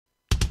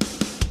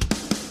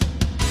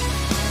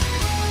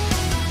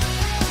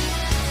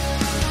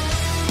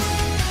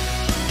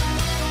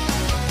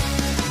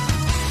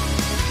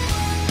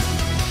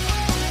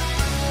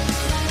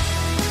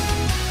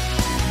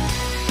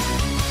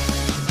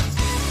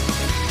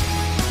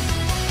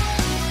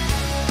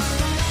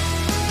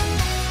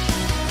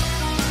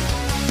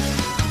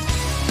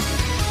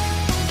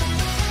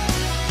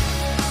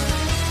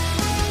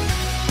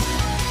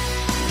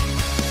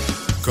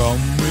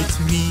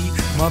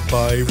my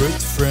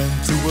pirate friend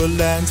to a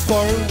land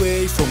far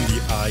away from the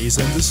ice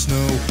and the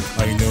snow.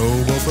 I know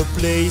of a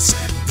place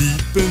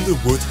deep in the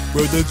wood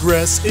where the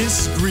grass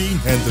is green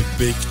and the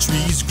big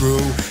trees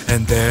grow.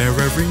 And there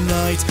every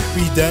night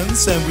we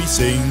dance and we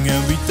sing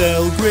and we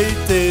tell great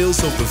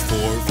tales of the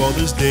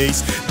forefathers'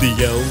 days. The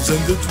elves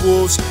and the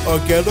dwarfs are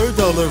gathered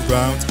all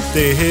around.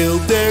 They hail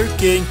their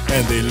king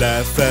and they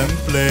laugh and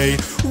play.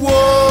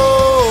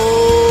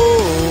 Whoa!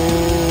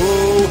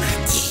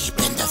 Deep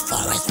in the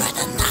forest where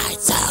the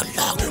nights are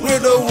long,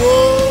 With a whoa!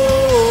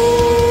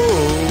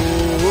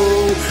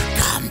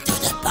 come to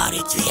the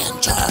party tree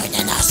and join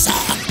in our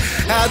song.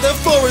 At the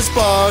forest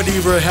party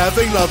we're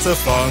having lots of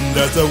fun.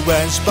 There's a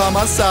wench by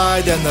my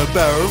side and a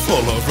barrel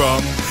full of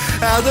rum.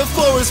 At the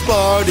forest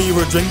party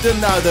we're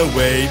drinking the night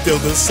away till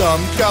the sun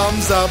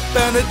comes up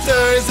and it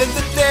turns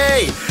into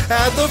day.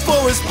 At the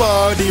forest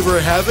party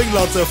we're having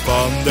lots of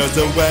fun. There's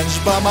a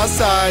wench by my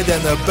side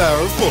and a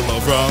barrel full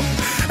of rum.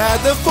 At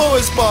the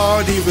forest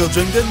party we'll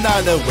drink the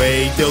night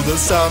away till the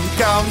sun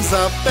comes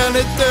up and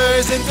it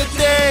turns into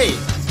day.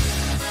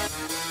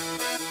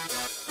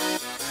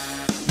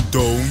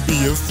 Don't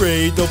be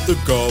afraid of the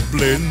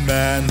goblin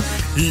man.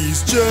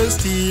 He's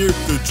just here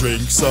to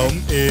drink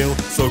some ale.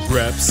 So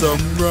grab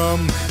some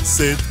rum,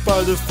 sit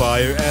by the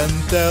fire and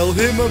tell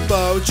him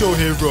about your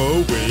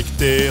heroic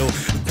tale.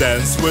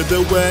 Dance with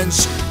the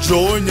wench,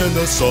 join in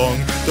a song.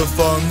 The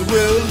fun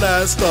will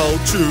last all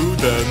through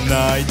the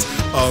night.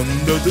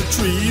 Under the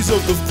trees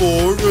of the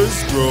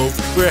forest grove,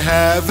 we're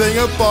having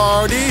a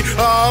party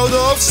out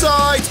of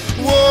sight.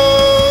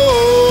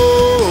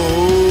 Whoa!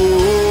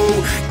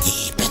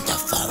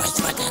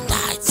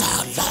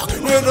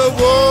 With a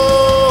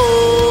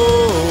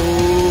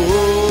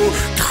whoa!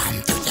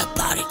 Come to the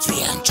party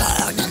tree and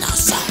join in our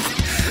song.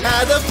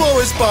 At the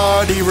forest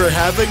party we're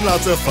having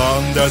lots of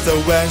fun. There's a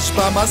wench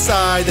by my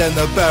side and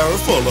a barrel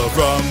full of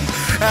rum.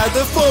 At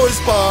the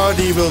forest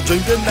party we'll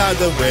drink the night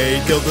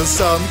away till the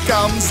sun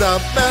comes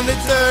up and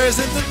it turns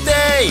into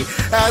day.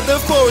 At the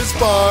forest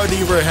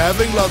party we're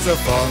having lots of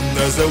fun.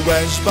 There's a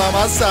wench by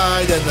my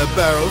side and a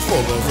barrel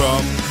full of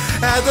rum.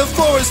 At the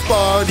forest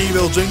party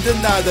we'll drink the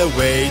night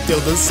away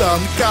till the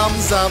sun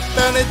comes up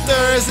and it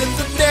turns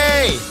into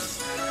day.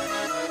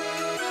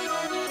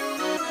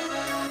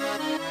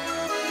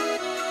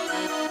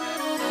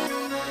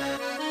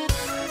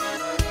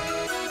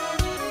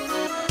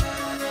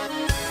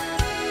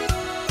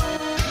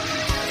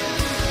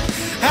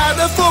 At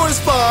the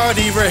forest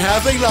party we're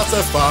having lots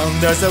of fun.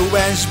 There's a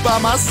wench by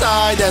my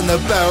side and a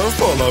barrel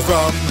full of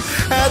rum.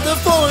 At the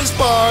forest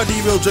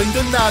party we'll drink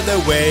the night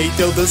away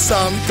till the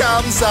sun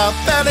comes up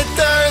and it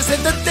turns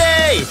into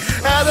day.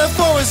 At the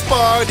forest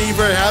party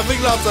we're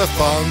having lots of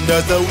fun.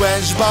 There's a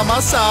wench by my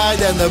side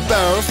and a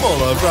barrel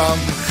full of rum.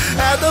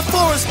 At the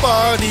forest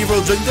party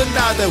we'll drink the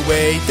night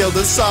away till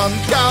the sun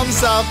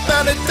comes up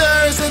and it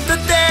turns into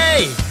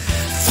day.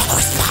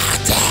 Forest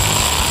party!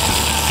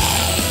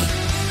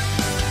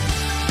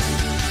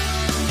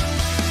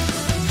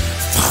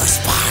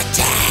 Forest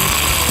party!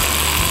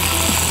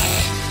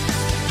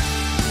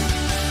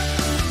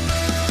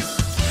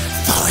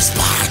 Forest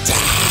party!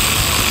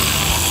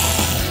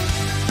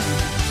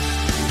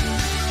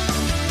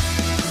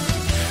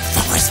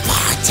 Forest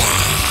party!